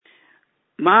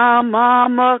My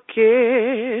mama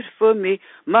cared for me.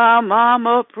 My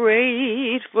mama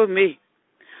prayed for me.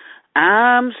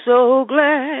 I'm so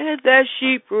glad that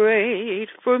she prayed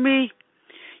for me.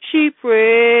 She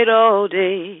prayed all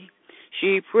day.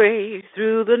 She prayed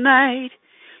through the night.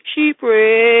 She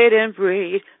prayed and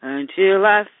prayed until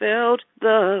I felt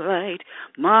the light.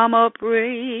 Mama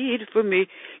prayed for me.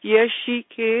 Yes, she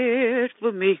cared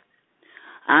for me.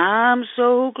 I'm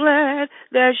so glad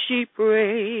that she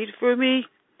prayed for me.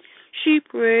 She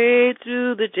prayed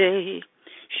through the day.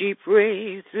 She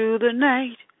prayed through the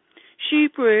night. She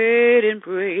prayed and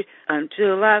prayed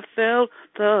until I felt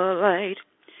the light.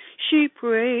 She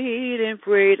prayed and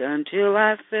prayed until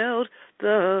I felt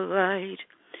the light.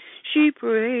 She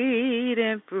prayed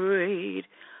and prayed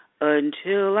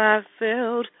until I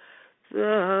felt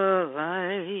the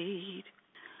light.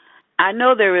 I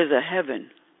know there is a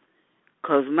heaven,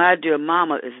 'cause my dear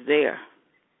mama is there.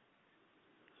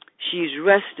 She's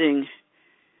resting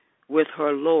with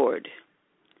her Lord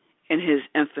in his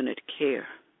infinite care.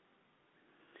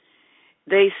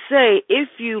 They say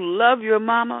if you love your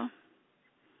mama,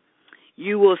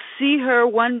 you will see her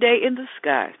one day in the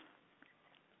sky.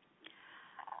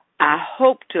 I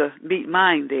hope to meet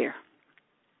mine there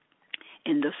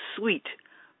in the sweet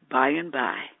by and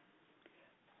by.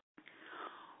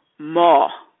 Ma,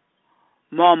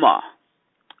 mama,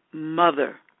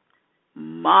 mother,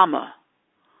 mama,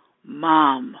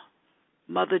 mom,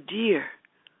 mother dear,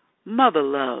 mother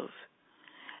love,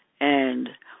 and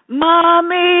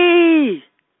mommy.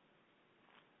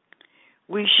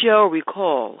 We shall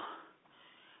recall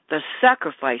the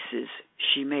sacrifices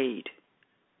she made,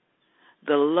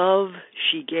 the love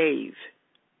she gave,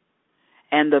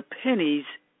 and the pennies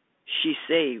she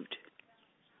saved.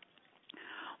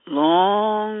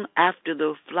 Long after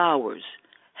the flowers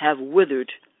have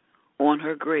withered on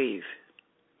her grave,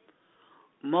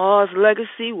 Ma's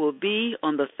legacy will be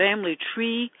on the family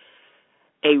tree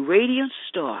a radiant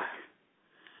star,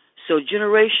 so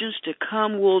generations to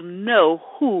come will know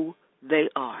who they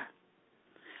are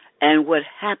and what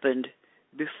happened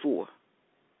before.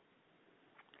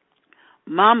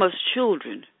 Mama's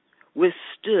children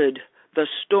withstood the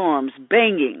storms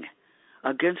banging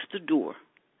against the door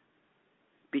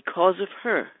because of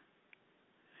her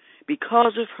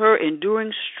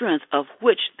enduring strength, of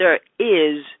which there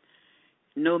is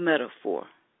no metaphor.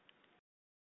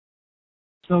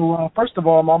 So, first of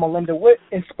all, Mama Linda, what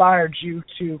inspired you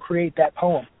to create that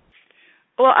poem?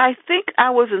 Well, I think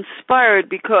I was inspired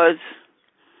because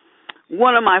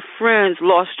one of my friends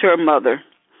lost her mother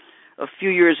a few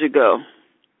years ago,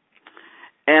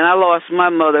 and I lost my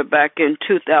mother back in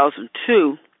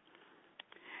 2002,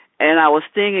 and I was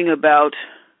thinking about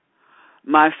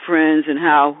my friends and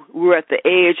how we're at the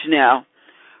age now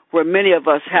where many of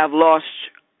us have lost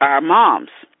our moms,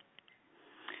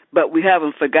 but we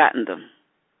haven't forgotten them.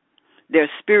 Their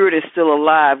spirit is still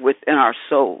alive within our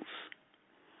souls,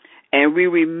 and we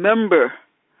remember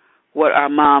what our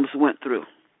moms went through.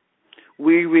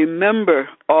 We remember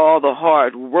all the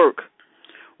hard work,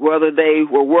 whether they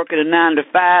were working a 9 to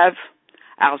 5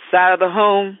 outside of the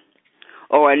home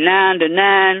or a 9 to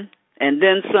 9 and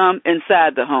then some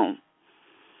inside the home.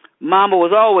 Mama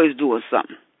was always doing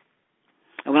something.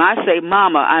 And when I say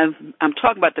mama, I'm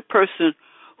talking about the person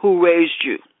who raised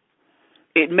you.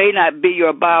 It may not be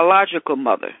your biological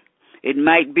mother. It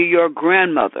might be your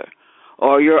grandmother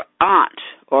or your aunt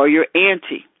or your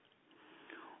auntie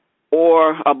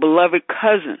or a beloved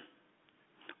cousin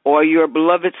or your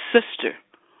beloved sister,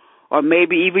 or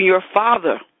maybe even your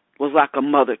father was like a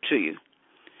mother to you.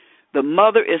 The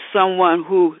mother is someone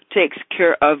who takes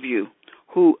care of you,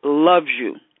 who loves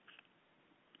you.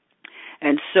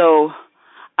 And so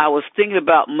I was thinking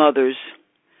about mothers,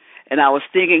 and I was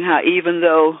thinking how even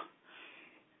though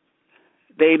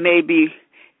they may be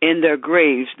in their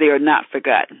graves, they are not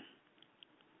forgotten.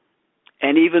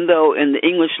 And even though in the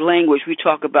English language we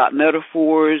talk about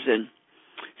metaphors and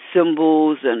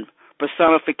symbols and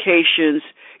personifications,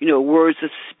 words of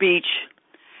speech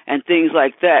and things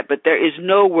like that, but there is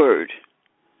no word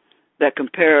that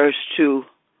compares to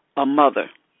a mother.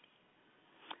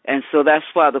 And so that's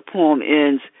why the poem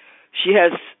ends.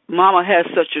 Mama has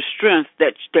such a strength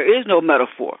that there is no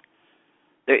metaphor.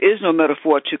 There is no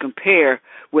metaphor to compare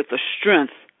with the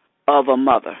strength of a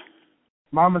mother.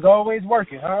 Mama's always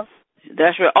working, huh?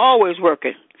 That's right, always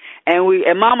working.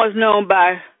 And Mama's known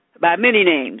by many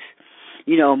names.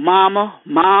 Mama,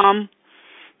 mom,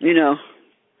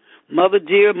 mother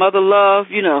dear, mother love,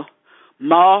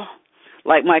 Ma.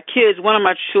 Like my kids, one of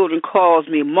my children calls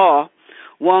me Ma,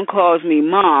 one calls me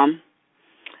mom,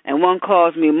 and one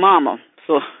calls me mama.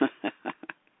 So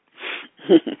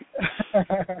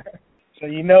So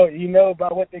you know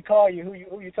about what they call you,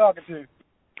 who you talking to.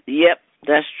 Yep,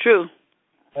 that's true.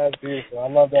 That's beautiful. I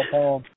love that poem.